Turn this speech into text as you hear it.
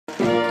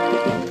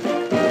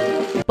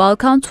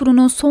Balkan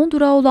turunun son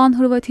durağı olan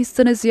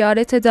Hırvatistan'ı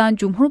ziyaret eden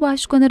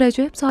Cumhurbaşkanı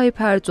Recep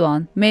Tayyip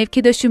Erdoğan,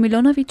 mevkidaşı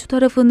Milanović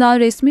tarafından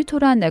resmi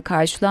törenle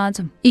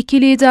karşılandı.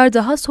 İki lider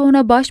daha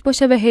sonra baş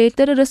başa ve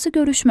heyetler arası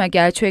görüşme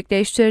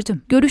gerçekleştirdi.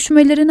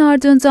 Görüşmelerin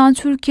ardından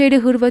Türkiye ile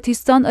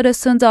Hırvatistan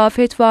arasında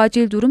afet ve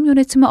acil durum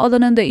yönetimi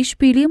alanında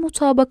işbirliği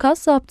mutabakat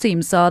zaptı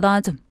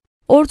imzalandı.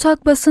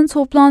 Ortak basın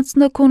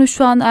toplantısında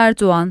konuşan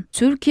Erdoğan,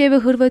 Türkiye ve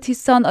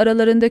Hırvatistan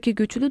aralarındaki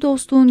güçlü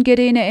dostluğun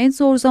gereğini en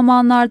zor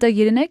zamanlarda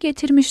yerine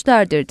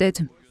getirmişlerdir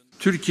dedi.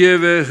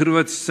 Türkiye ve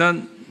Hırvatistan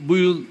bu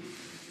yıl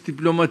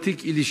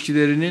diplomatik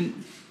ilişkilerinin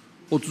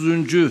 30.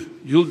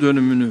 yıl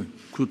dönümünü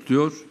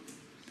kutluyor.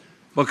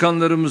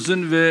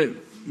 Bakanlarımızın ve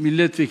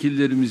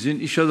milletvekillerimizin,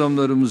 iş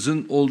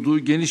adamlarımızın olduğu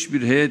geniş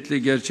bir heyetle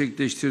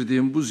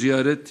gerçekleştirdiğim bu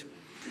ziyaret,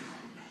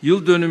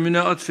 yıl dönümüne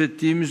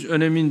atfettiğimiz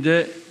önemin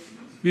de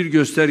bir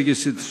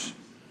göstergesidir.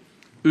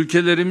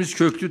 Ülkelerimiz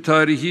köklü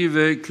tarihi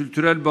ve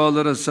kültürel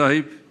bağlara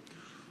sahip,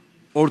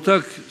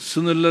 ortak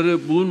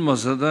sınırları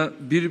bulunmasa da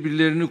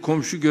birbirlerini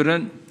komşu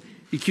gören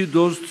iki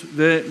dost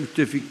ve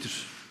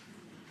müttefiktir.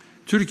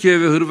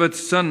 Türkiye ve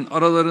Hırvatistan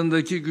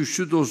aralarındaki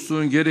güçlü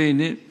dostluğun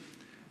gereğini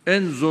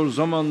en zor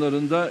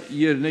zamanlarında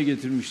yerine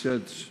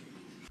getirmişlerdir.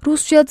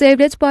 Rusya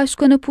Devlet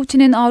Başkanı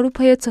Putin'in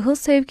Avrupa'ya tahıl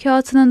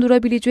sevkiyatının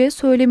durabileceği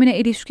söylemine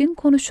ilişkin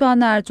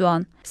konuşan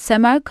Erdoğan,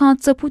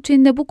 Semerkant'ta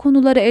Putin'le bu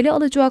konuları ele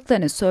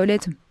alacaklarını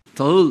söyledi.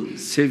 Tahıl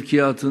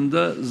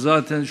sevkiyatında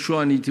zaten şu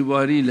an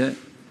itibariyle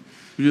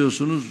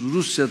biliyorsunuz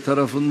Rusya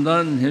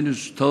tarafından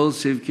henüz tahıl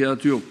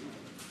sevkiyatı yok.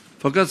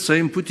 Fakat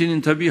Sayın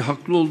Putin'in tabii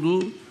haklı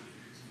olduğu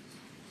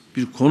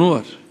bir konu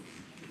var.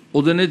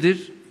 O da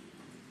nedir?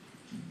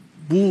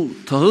 Bu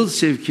tahıl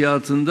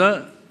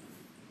sevkiyatında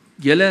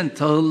gelen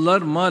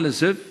tahıllar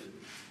maalesef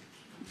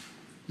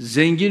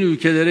zengin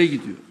ülkelere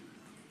gidiyor.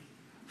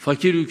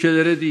 Fakir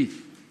ülkelere değil.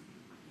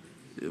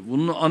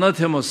 Bunun ana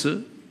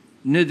teması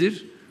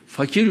nedir?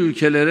 Fakir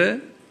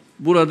ülkelere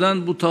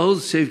buradan bu tahıl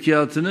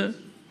sevkiyatını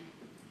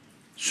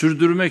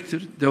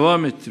sürdürmektir,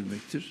 devam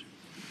ettirmektir.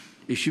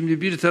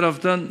 Şimdi bir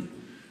taraftan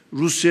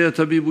Rusya'ya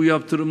tabii bu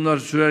yaptırımlar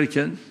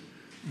sürerken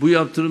bu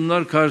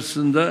yaptırımlar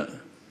karşısında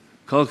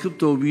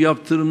kalkıp da bu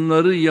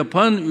yaptırımları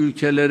yapan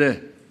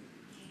ülkelere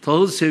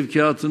tahıl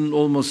sevkiyatının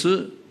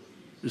olması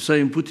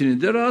Sayın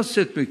Putin'i de rahatsız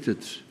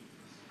etmektedir.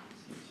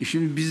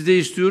 Şimdi biz de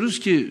istiyoruz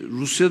ki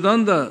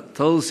Rusya'dan da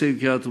tahıl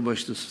sevkiyatı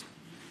başlasın.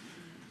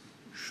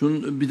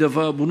 Bir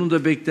defa bunun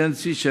da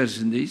beklentisi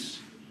içerisindeyiz.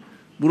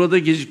 Burada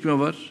gecikme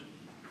var.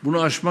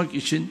 Bunu aşmak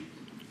için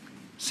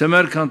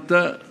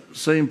Semerkant'ta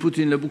Sayın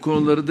Putin'le bu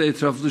konuları da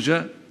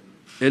etraflıca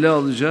ele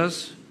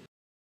alacağız.